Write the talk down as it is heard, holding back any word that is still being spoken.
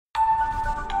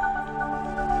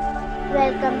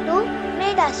Welcome to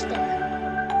Medas Tech.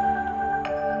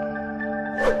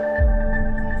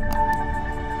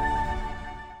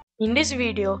 In this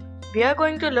video, we are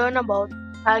going to learn about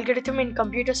algorithm in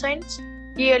computer science,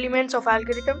 key elements of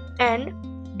algorithm, and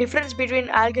difference between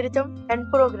algorithm and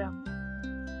program.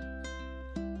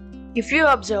 If you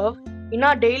observe, in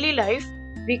our daily life,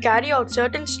 we carry out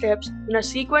certain steps in a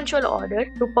sequential order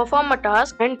to perform a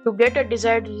task and to get a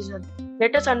desired result.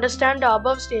 Let us understand the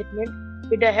above statement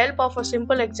with the help of a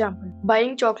simple example: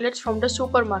 buying chocolates from the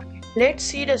supermarket. Let's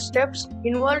see the steps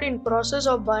involved in process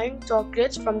of buying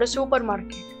chocolates from the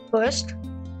supermarket. First,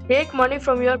 take money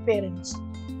from your parents.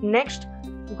 Next,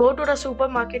 go to the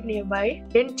supermarket nearby,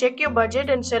 then check your budget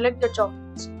and select the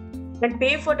chocolates. Then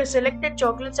pay for the selected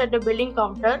chocolates at the billing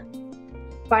counter.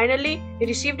 Finally,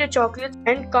 receive the chocolates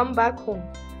and come back home.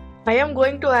 I am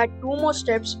going to add two more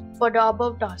steps for the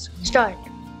above task. Start,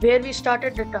 where we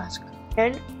started the task,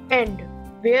 and end,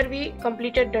 where we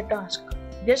completed the task.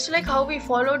 Just like how we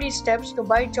follow these steps to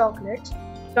buy chocolates,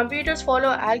 computers follow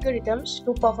algorithms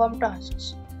to perform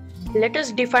tasks. Let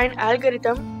us define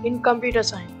algorithm in computer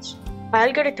science.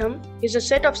 Algorithm is a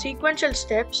set of sequential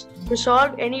steps to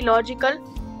solve any logical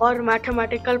or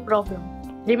mathematical problem.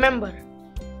 Remember,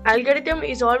 algorithm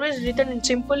is always written in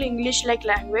simple English-like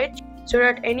language so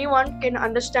that anyone can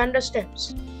understand the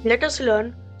steps. Let us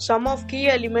learn some of key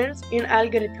elements in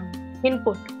algorithm.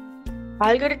 Input.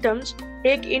 Algorithms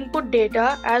take input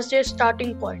data as their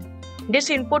starting point. This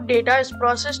input data is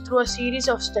processed through a series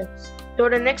of steps. So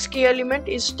the next key element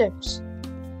is steps.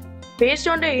 Based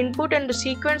on the input and the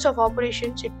sequence of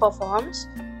operations it performs,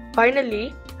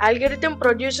 finally, algorithm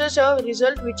produces a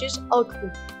result which is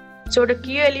output. So the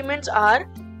key elements are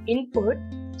input,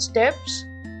 steps,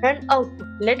 and output.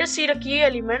 Let us see the key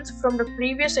elements from the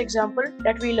previous example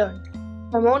that we learned.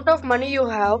 Amount of money you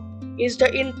have is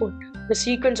the input, the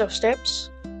sequence of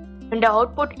steps, and the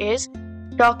output is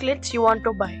chocolates you want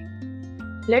to buy.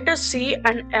 Let us see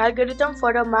an algorithm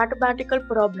for a mathematical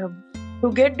problem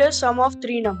to get the sum of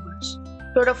three numbers.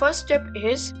 So the first step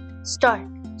is start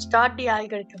the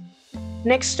algorithm.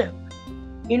 Next step,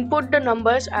 input the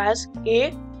numbers as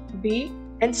A, B,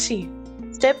 and C.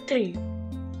 Step 3,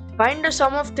 find the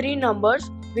sum of three numbers,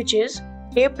 which is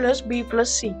A plus B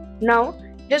plus C. Now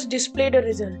just display the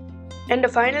result. And the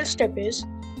final step is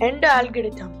end the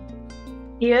algorithm.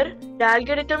 Here, the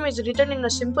algorithm is written in a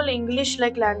simple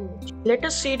English-like language. Let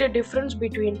us see the difference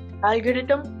between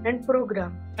algorithm and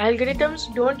program.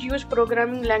 Algorithms don't use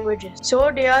programming languages,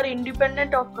 so they are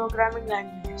independent of programming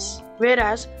languages,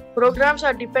 whereas programs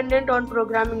are dependent on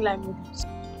programming languages.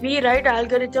 We write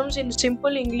algorithms in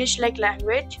simple English-like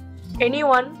language.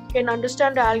 Anyone can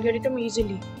understand the algorithm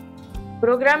easily.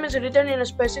 Program is written in a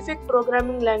specific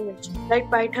programming language like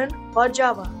Python or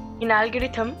Java. In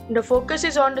algorithm, the focus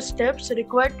is on the steps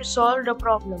required to solve the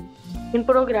problem. In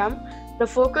program, the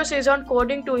focus is on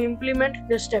coding to implement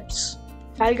the steps.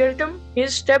 Algorithm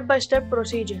is step-by-step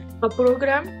procedure. A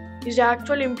program is the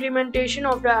actual implementation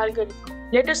of the algorithm.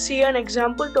 Let us see an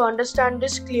example to understand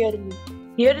this clearly.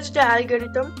 Here is the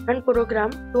algorithm and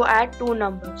program to add two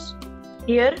numbers.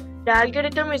 Here, the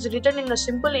algorithm is written in a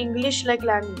simple English-like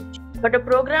language, but the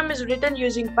program is written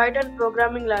using Python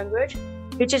programming language,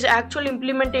 which is actual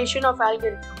implementation of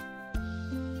algorithm.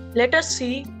 Let us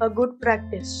see a good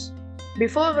practice.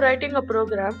 Before writing a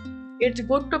program, it's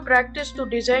good to practice to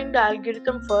design the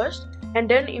algorithm first and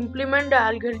then implement the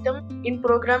algorithm in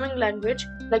programming language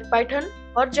like Python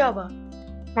or Java.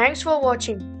 Thanks for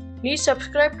watching. Please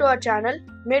subscribe to our channel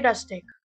Medas Tech.